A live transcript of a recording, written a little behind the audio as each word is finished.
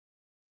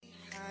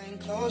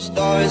Closed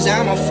doors,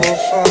 I'm a fool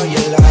for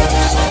your love.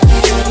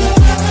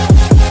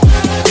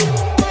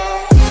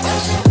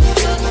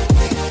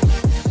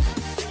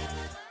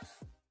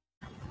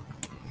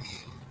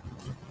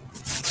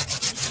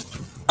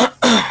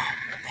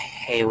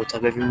 Hey, what's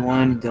up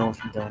everyone? Dylan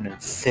from Dylan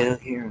and Phil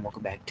here, and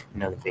welcome back to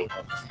another video.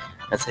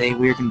 Now today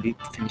we're going to be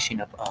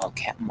finishing up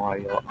Cat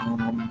Mario.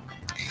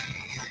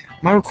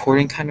 My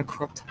recording kind of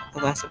corrupted the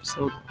last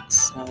episode,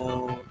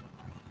 so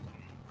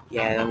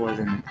yeah, that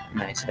wasn't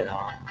nice at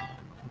all.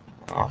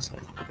 Also, I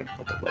think we're going to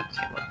put the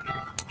webcam up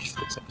here just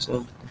for this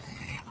episode.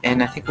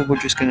 And I think what we're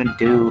just going to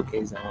do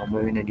is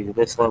we're going to do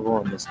this level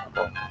and this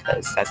level,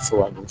 because that's the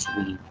levels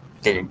we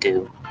didn't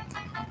do.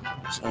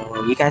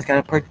 So you guys got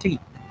a part 3.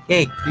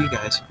 Yay, for you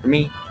guys. For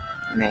me,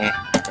 nah,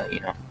 but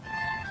you know,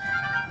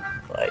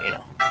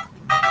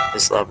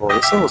 this level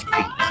is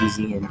pretty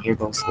easy, and here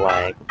goes the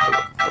lag with the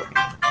recording.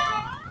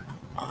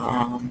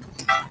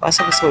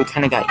 Last episode we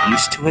kind of got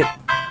used to it,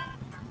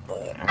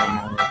 but I don't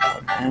know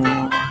about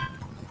now,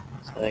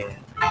 so yeah.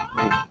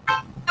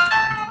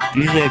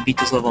 Usually I beat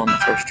this level on the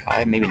first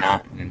try, maybe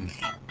not,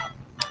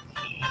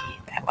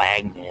 that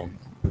lag, man.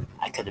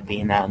 I could have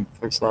been that on the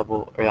first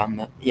level, or on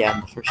the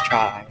first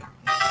try.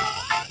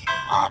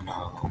 Oh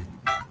no.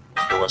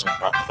 It wasn't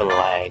for the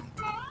lag.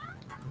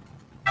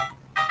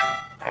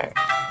 Alright,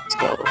 let's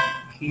go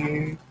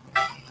here.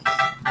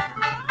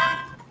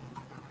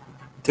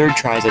 Third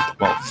tries at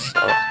the most,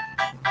 so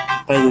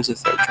if I lose a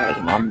third try,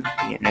 then I'm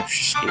being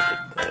extra stupid,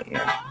 but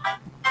yeah,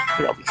 I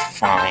think I'll be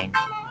fine.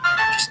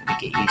 Just need to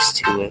get used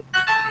to it.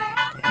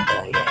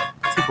 And yeah,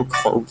 I think we're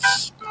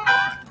close.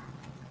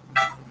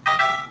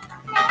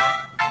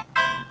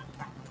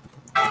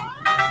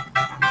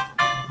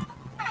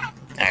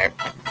 Alright,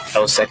 that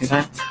was second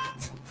time.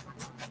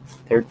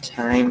 Third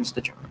time's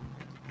the charm,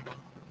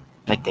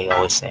 like they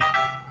always say.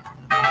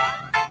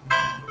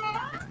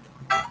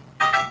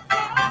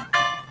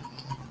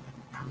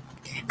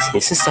 See,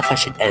 this is stuff I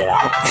should edit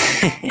out.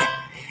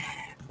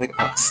 Like,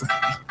 honestly.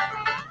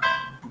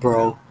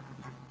 Bro.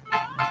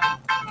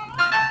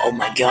 Oh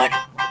my god.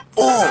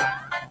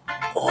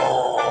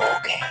 Oh,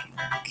 okay.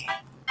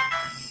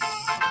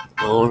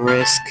 Little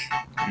risk,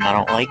 and I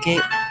don't like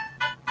it.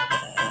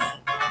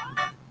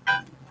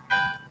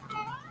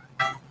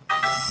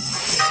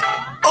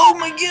 Oh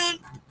my god.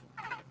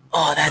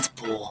 Oh, that's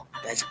bull.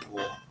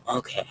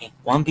 Okay.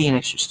 Well, I'm being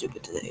extra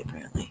stupid today,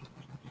 apparently.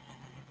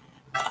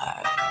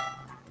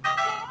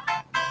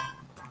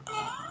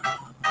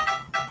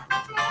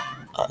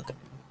 Okay.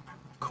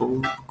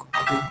 Cool.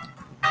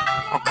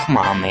 Oh, come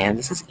on, man.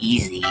 This is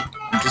easy.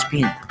 I'm just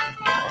being,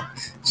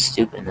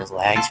 stupid. This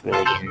lag's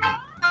really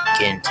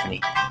getting to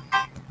me.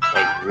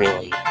 Like,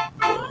 really.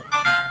 Alright,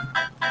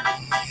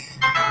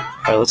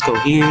 let's go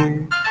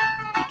here.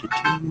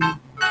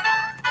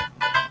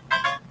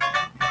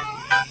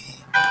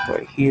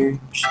 Right here.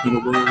 Just need to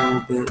wait a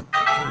little bit.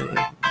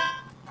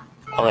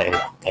 Oh, there we go.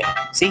 Okay.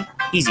 See?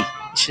 Easy.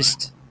 It's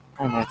just,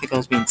 I don't know. I think I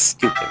was being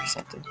stupid or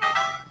something.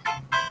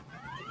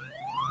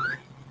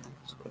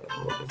 Let's go a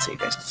little bit so you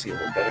guys can see a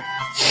little better.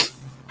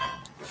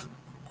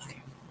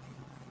 Okay.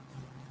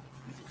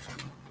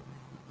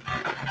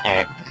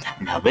 Alright.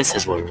 Now this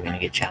is where we're going to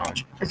get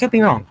challenged. I could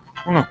be wrong.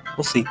 I don't know.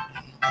 We'll see.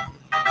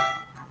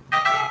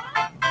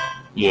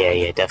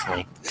 Yeah,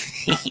 definitely.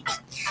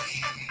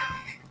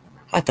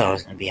 I thought I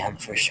was going to be on the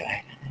first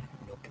try.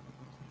 Nope.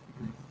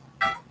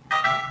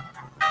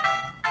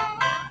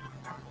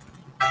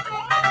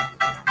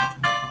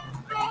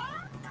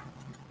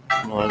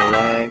 Ignore the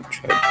lag.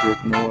 Try to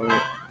ignore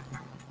it.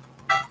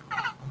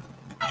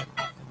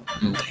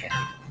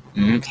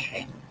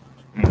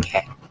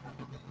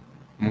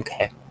 Okay.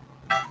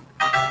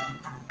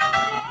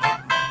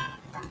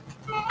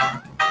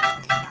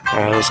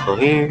 Alright, let's go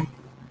here.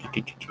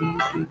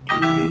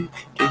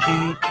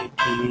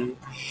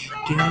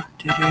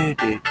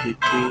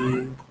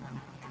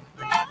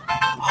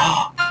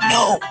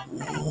 No!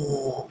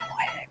 Ooh,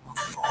 why did I move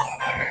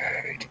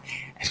forward?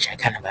 Actually, I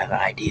kind of have an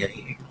idea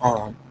here. Hold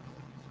on.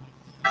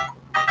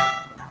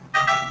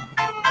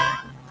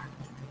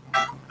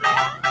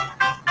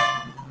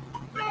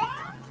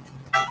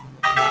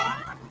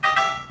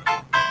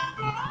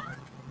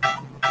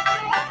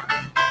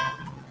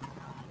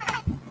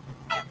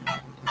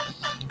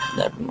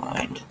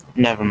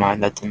 Never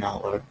mind, that did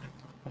not work.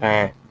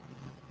 Alright.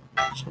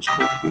 So let's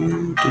go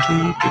here.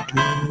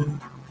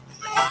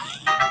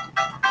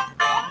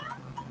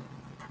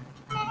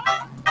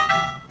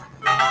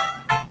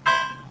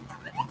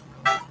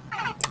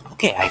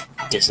 Okay,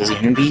 this is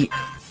gonna be,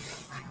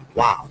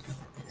 wow,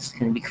 this is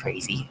gonna be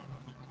crazy.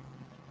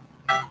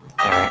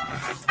 Alright,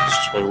 let's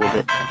just wait a little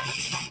bit,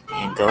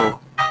 and go,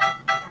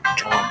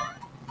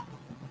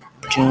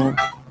 jump.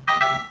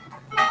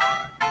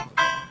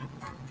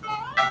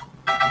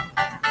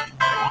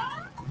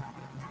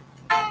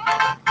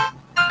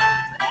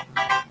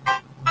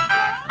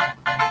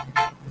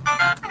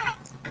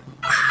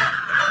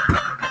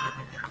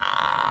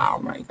 Oh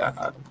my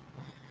god.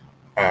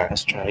 Alright,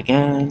 let's try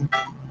again.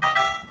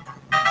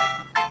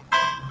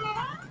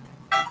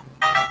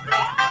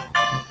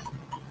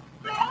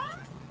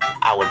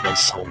 I would have been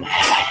so mad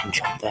if I didn't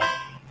jump that.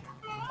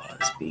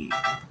 Let's be.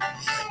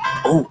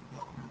 Oh!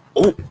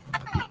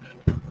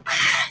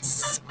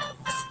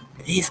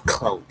 This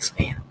close,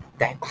 man.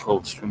 That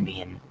close from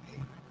being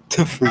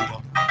to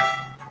freedom.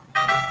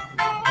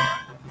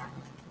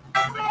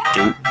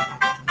 Dude.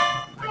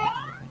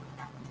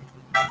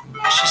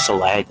 It's just a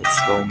lag that's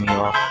throwing me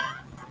off.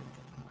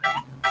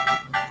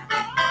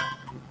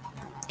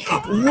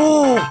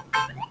 Whoa!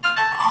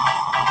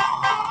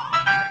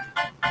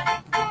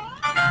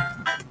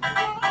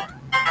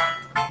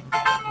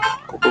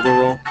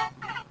 Go.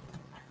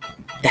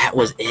 That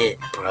was it,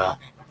 bruh.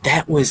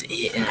 That was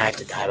it, and I have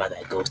to die by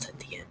that ghost at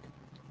the end.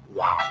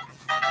 Wow.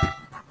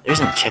 There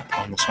isn't a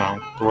checkpoint this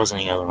round. There wasn't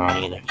any other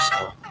round either,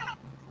 so.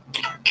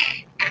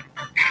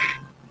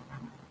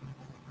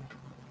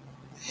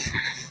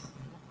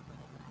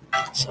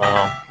 So,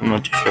 I'm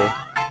not too sure.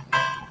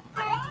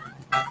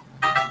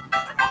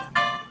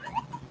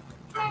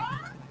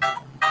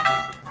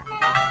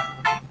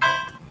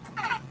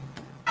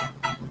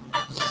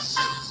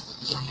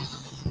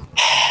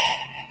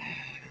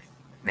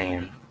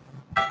 Man.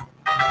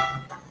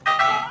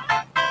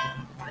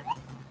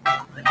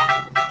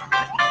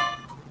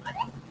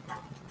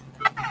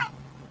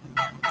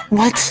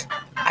 What?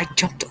 I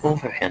jumped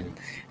over him.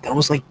 That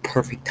was like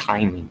perfect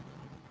timing.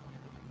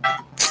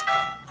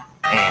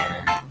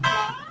 Man.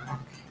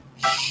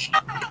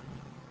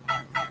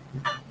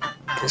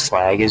 This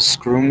lag is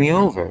screwing me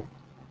over.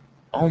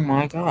 Oh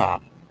my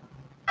god.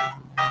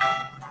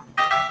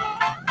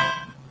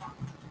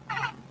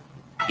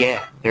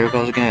 Yeah, there it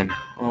goes again.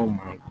 Oh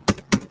my.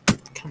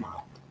 Come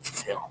on,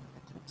 Phil.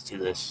 Let's do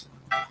this.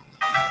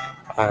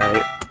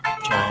 Alright.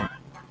 Jump.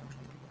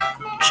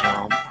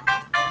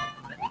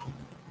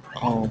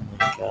 Oh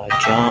my god.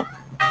 Jump.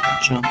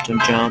 Jump.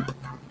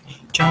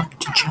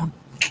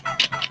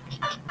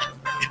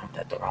 Jumped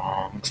at the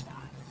wrong spot.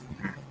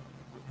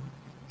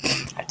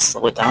 I'd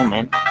slow it down,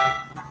 man.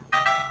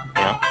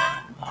 Yeah.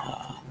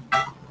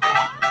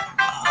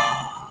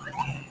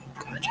 Okay.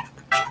 Gotcha.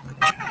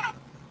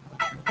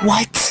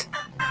 What?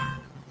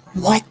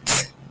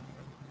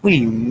 What do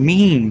you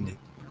mean?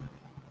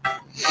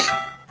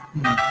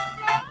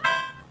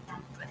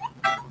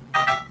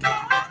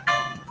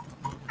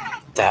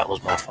 That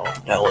was my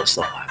fault. That was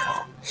not my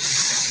fault.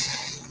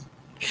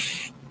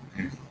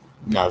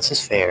 No, this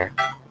is fair.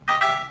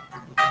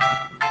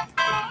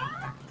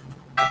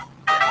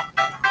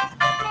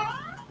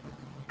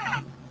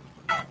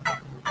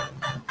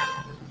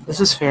 This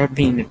is fair. I've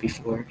beaten it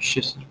before. It's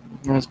just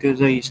not as good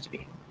as I used to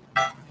be.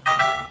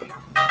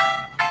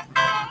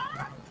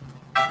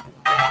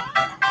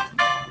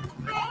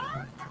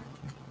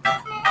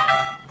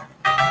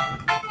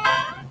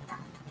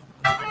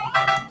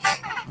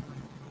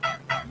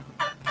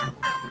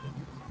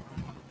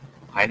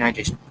 And I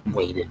just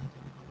waited.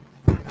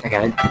 I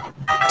got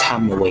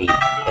time to wait, but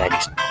I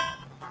just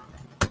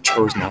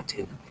chose not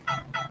to.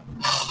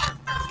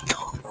 The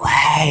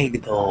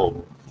lag,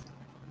 though.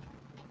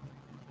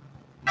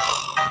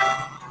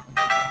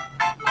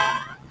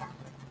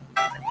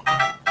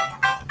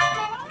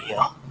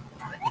 Yeah.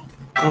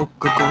 Go.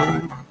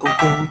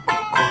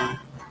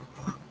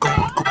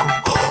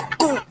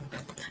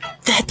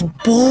 That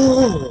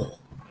bull!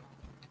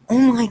 Oh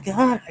my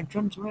god, I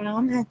jumped right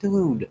on that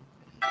dude.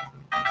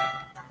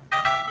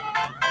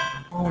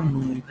 Oh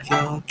my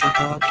god.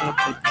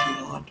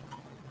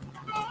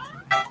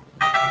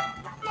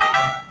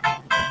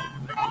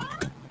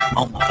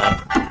 Oh my god.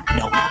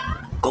 No.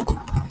 Go.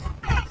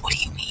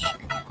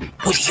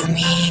 What do you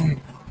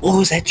mean? What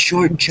was that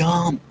short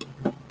jump?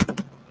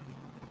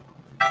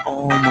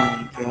 Oh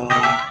my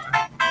god.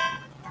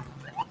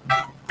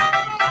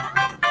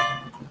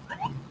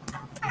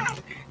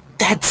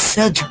 That's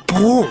such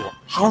bull.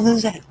 How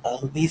does that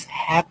always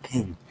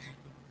happen?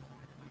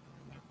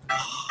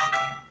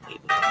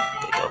 Wait,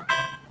 go.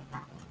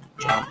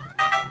 Jump.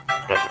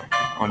 Whatever.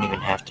 I don't even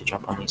have to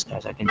jump on these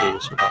guys. I can do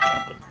this without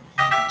jumping.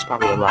 It's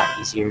probably a lot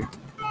easier,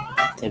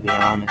 to be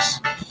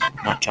honest,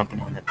 not jumping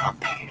on the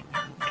bump here.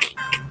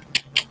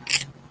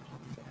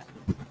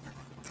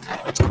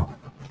 Let's go.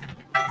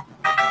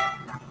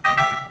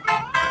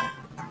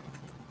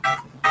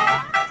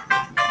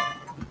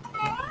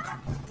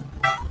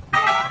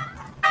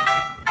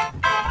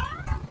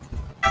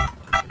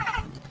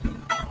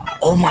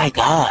 Oh my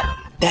god,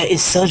 that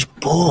is such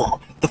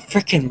bull. The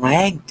freaking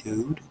lag,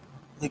 dude.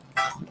 Like,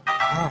 come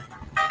on.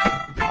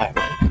 Alright,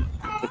 ready?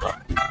 Pick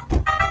up.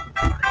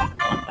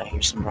 Oh, I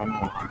hear some running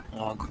around.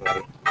 Oh,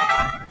 great.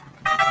 I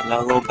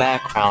got a little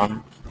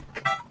background.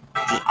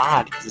 It's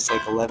odd because it's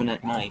like 11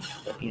 at night,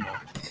 but you know.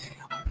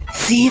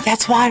 See,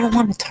 that's why I don't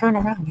want to turn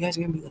around. You guys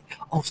are gonna be like,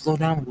 oh, slow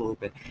down a little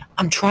bit.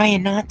 I'm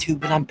trying not to,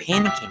 but I'm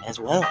panicking as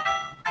well.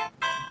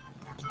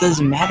 It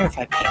doesn't matter if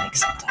I panic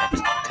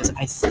sometimes,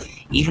 because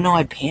even though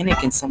I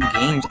panic in some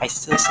games, I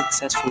still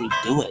successfully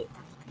do it.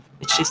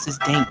 It's just this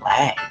dang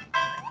lag.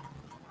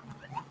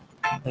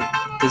 Like,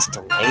 this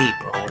delay,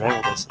 bro,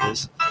 whatever this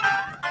is.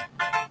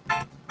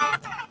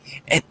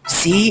 And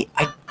see,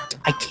 I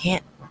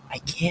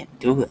can't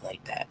do it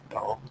like that,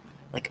 bro.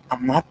 Like,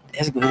 I'm not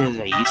as good as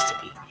I used to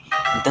be.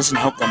 It doesn't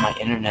help that my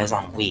internet is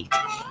on weak,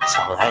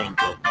 so that ain't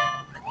good.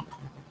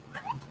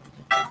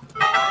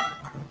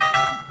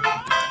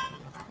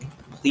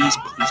 Please,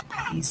 please,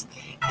 please.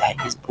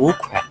 That is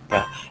bullcrap,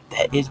 bro.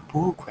 That is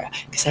bullcrap.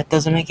 Because that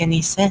doesn't make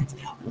any sense.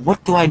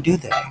 What do I do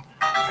there?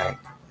 Alright.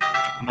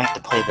 I might have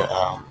to play the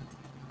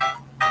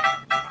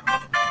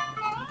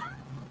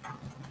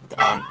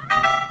I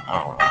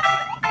don't know.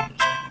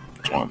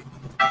 Jump.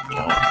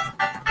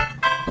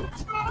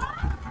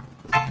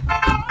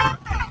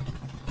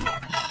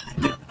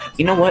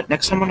 You know what?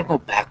 Next time I'm gonna go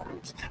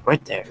backwards.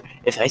 Right there.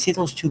 If I see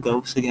those two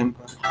ghosts again,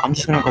 bro, I'm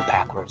just gonna go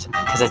backwards.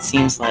 Because it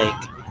seems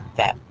like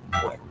that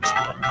works,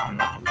 but I'm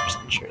not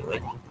 100% sure.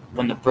 Like,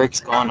 when the brick's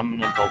gone, I'm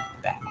gonna go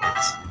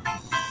backwards.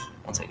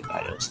 Once I get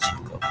by those two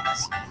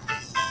ghosts.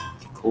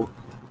 Okay, cool.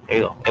 There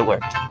you go. It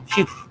worked.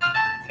 Phew.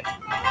 Okay.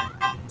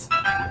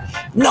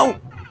 No!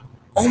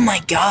 Oh my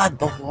god,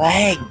 the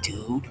lag,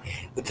 dude.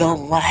 The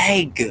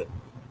lag. Dang it.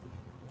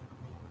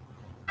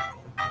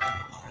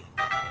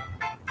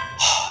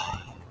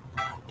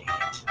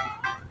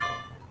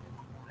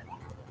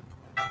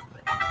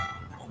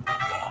 Oh my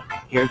god.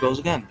 Here it goes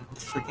again. The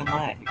freaking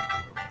lag.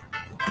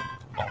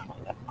 Oh my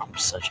god. I'm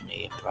such an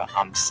idiot, bro.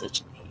 I'm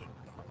such an idiot.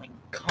 Like,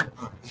 come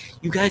on.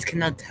 You guys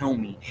cannot tell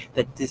me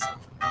that this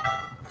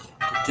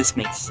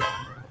makes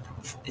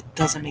sense. It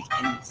doesn't make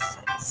any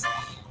sense.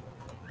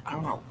 I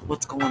don't know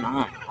what's going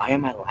on. Why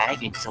am I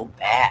lagging so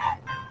bad?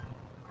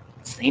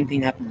 Same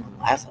thing happened in the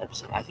last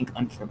episode. I think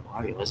Unfair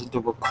Mario. Is it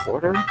the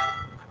recorder?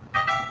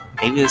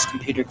 Maybe this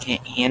computer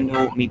can't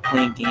handle me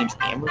playing games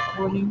and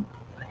recording?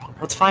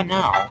 Let's find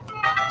out.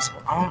 So,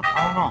 I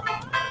don't know.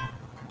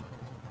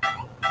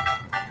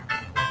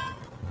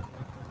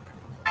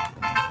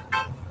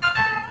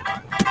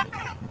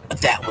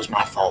 That was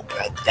my fault,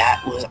 bro.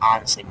 That was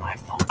honestly my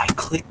fault. I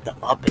clicked the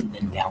up and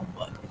then down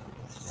button.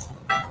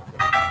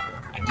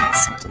 I did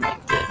something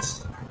like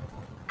this.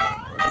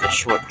 Like a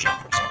short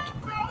jump or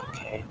something.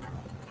 Okay.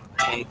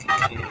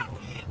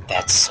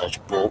 That's such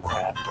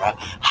bullcrap, bro.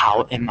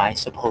 How am I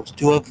supposed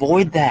to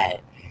avoid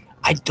that?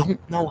 I don't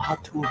know how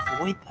to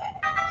avoid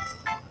that.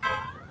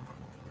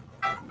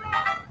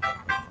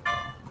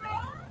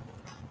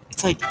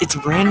 It's like, it's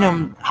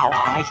random how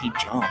high he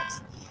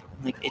jumps.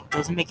 Like, it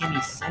doesn't make any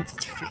sense.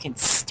 It's freaking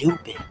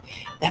stupid.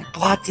 That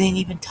block didn't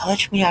even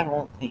touch me, I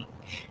don't think.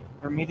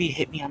 Or maybe it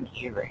hit me on the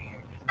ear right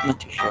here. I'm not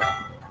too sure.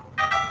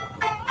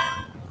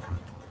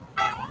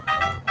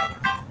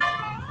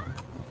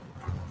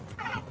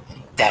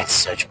 That's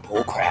such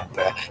bullcrap,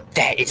 bro.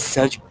 That is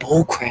such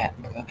bullcrap,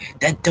 bro.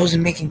 That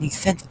doesn't make any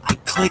sense. I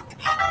clicked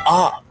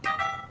up.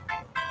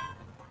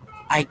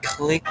 I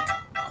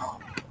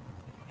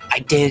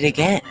did it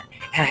again.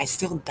 And I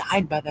still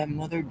died by that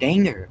mother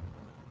danger.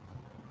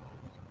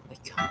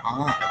 Like, come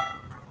on.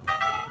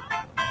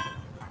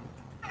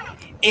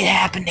 It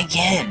happened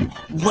again.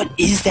 What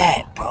is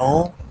that,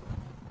 bro?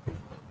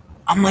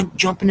 I'm like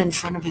jumping in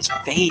front of his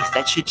face.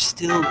 That shit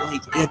still,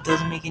 like, that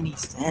doesn't make any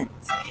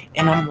sense.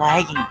 And I'm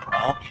lagging,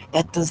 bro.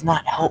 That does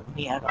not help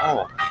me at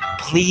all.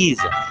 Please,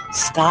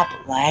 stop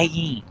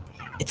lagging.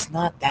 It's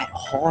not that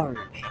hard.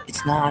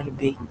 It's not a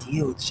big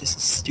deal. It's just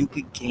a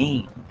stupid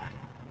game.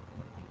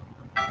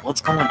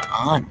 What's going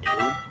on,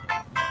 dude?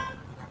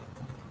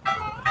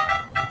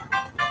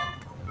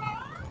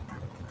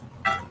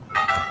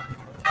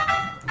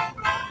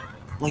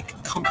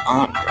 Like, come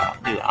on, bro.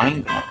 Dude, I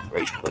ain't gonna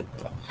rage quit,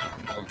 bro.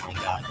 Oh my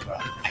god, bro.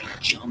 I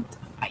jumped.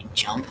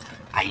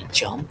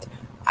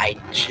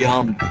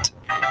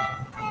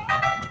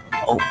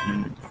 Oh,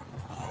 okay.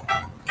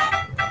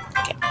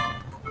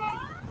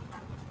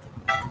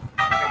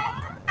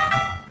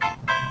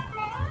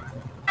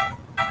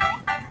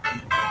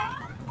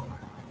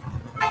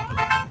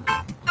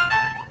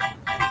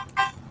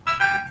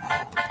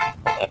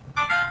 Okay.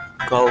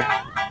 Go.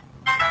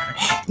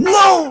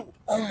 No!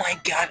 Oh my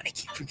god, I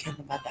keep forgetting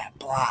about that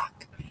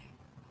block.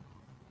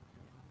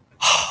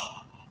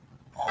 Oh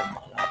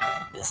my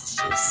god, this is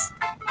just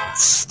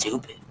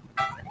stupid.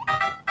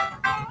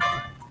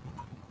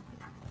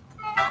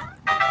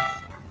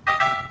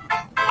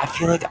 I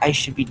feel like I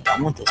should be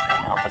done with this by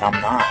now, but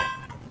I'm not.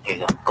 Here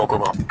you go. Go.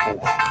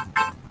 Ooh.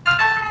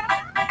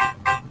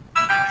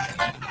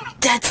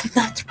 That's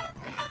not...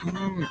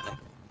 the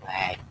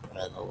lag,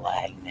 bro. The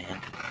lag,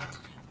 man.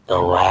 The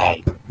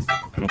lag.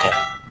 Okay.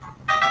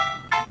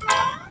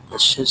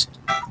 Let's just...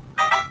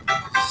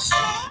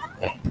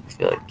 Okay, I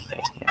feel like you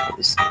guys can't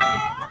really see me.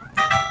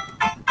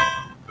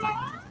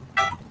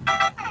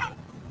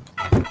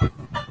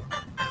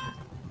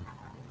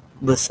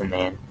 Listen,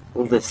 man.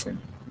 Listen.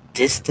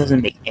 This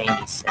doesn't make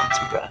any sense,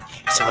 bro.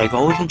 So I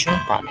go to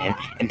jump on him,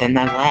 and then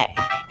I lag,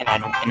 and I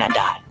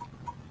die.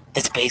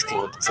 That's basically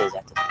what this is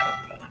at this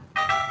point, bro.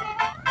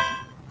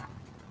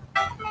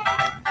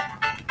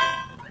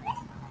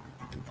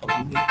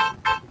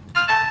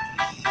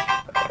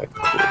 Alright,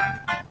 cool.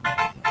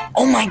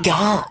 Oh my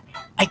god!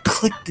 I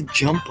clicked the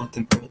jump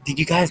button, bro. Did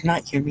you guys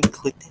not hear me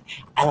click it?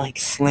 I like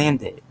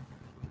slammed it.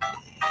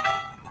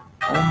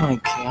 Oh my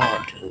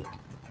god, dude.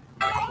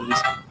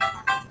 Please.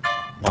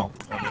 No.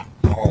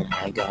 Oh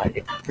my god,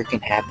 it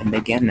freaking happened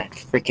again. That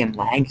freaking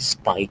lag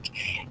spike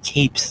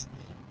keeps...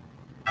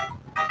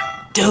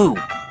 Dude!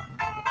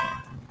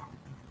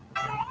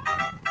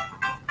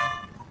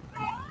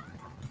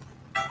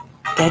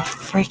 That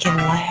freaking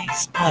lag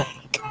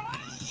spike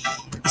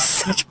is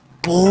such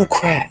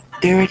bullcrap.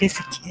 There it is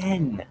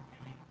again.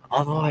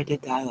 Although I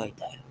did die like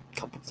that a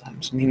couple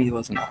times. Maybe it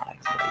wasn't a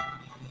lag spike.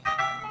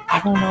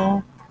 I don't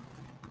know.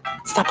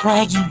 Stop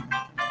lagging.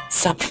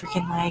 Stop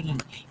freaking lagging.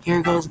 Here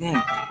it goes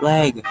again.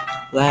 Lag.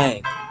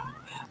 Lag.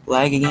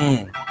 Lag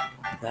again.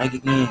 Lag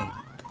again.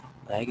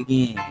 Lag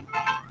again.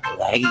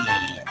 Lag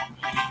again.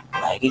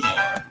 Lag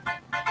again.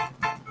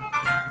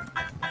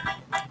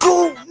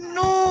 Go!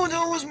 No,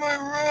 that was my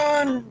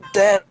run.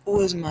 That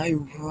was my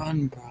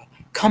run, bro.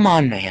 Come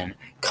on, man.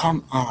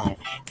 Come on.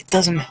 It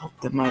doesn't help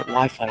that my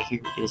Wi-Fi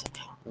here is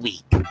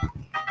weak.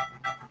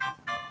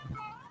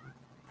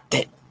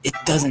 That it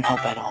doesn't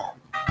help at all.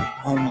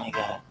 Oh my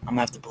god. I'm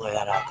gonna have to blur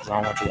that out because I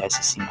don't want you guys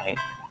to see my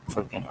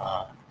freaking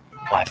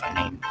Wi-Fi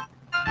name.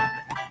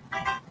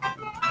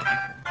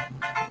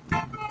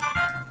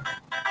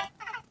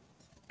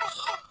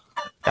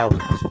 That was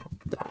my fault.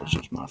 That was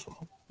just my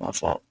fault. My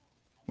fault.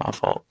 My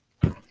fault.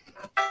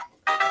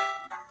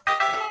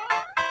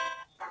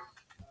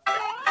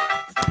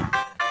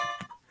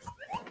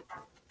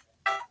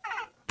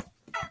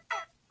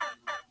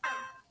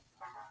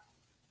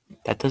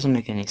 That doesn't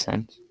make any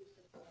sense.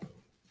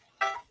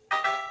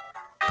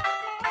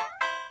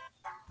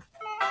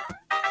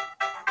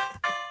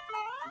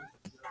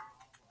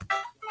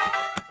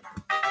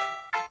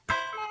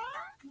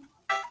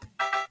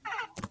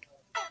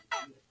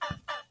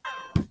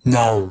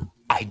 No,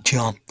 I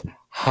jumped.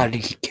 How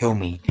did he kill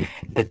me?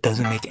 That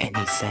doesn't make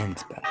any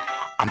sense, bro.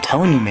 I'm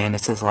telling you, man,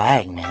 it's this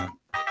lag, man.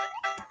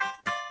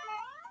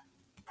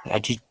 I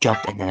just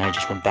jumped and then I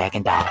just went back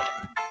and died.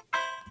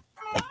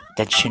 Like,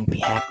 that shouldn't be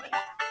happening.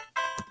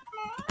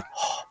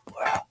 Oh,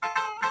 bro.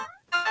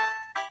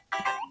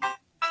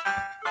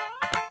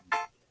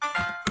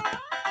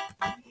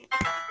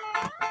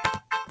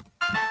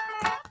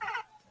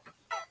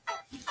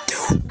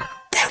 Dude,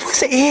 that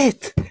was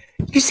it.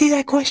 You see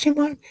that question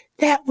mark?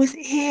 That was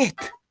it.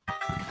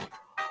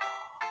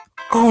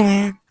 Go,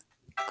 man.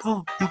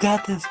 Go. You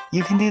got this.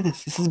 You can do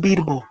this. This is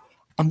beatable.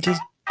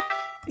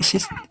 It's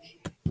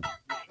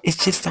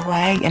just a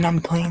lag and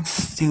I'm playing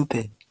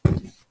stupid.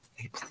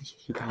 Hey, please,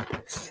 you got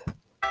this.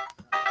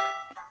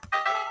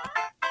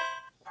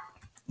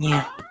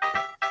 Yeah.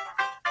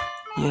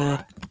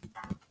 Yeah.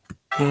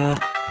 Yeah.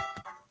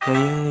 Yeah,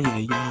 yeah, yeah,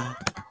 yeah.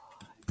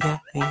 Yeah,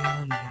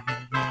 yeah,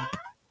 yeah, yeah.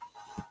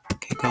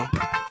 Okay, go.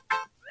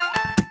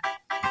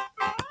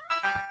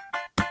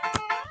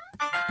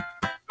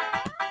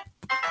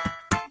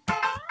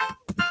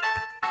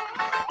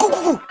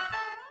 Oh!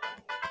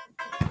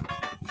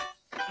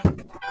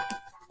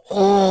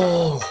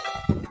 Oh!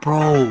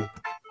 Bro.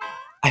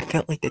 I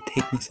felt like it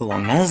took me so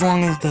long. Not as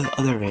long as the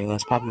other video.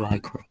 That's probably why I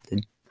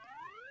corrupted.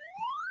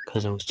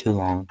 Because it was too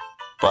long.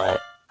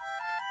 But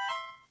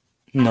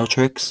no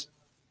tricks.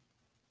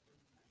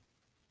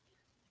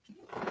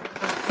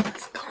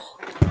 Let's go.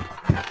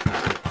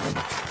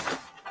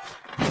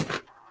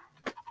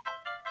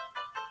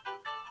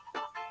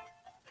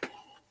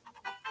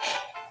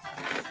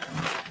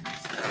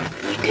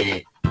 We did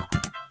it.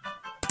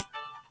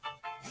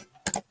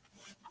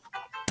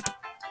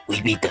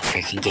 We beat the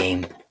freaking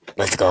game.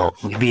 Let's go.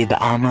 We beat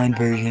the online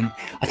version.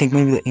 I think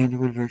maybe the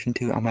Android version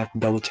too. I'm gonna have to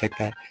double check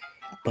that.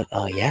 But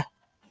yeah.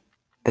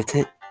 That's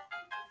it.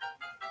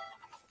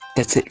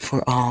 That's it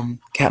for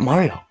Cat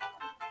Mario.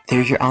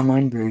 There's your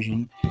online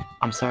version.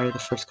 I'm sorry the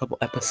first couple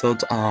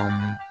episodes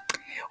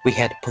we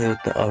had to play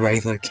with the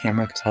regular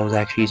camera because I was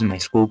actually using my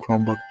school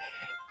Chromebook.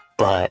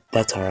 But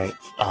that's alright.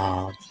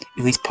 At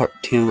least part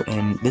 2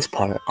 and this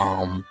part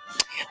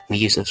we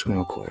used a screen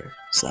recorder.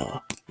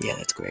 So yeah,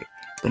 that's great.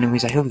 But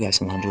anyways, I hope you guys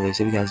enjoyed this.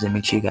 If you guys did,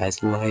 make sure you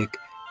guys like,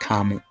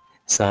 comment,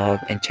 sub,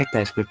 and check the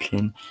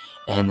description.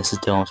 And this is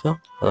Dylan Phil.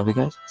 I love you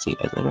guys. See you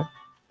guys later.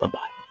 Bye-bye.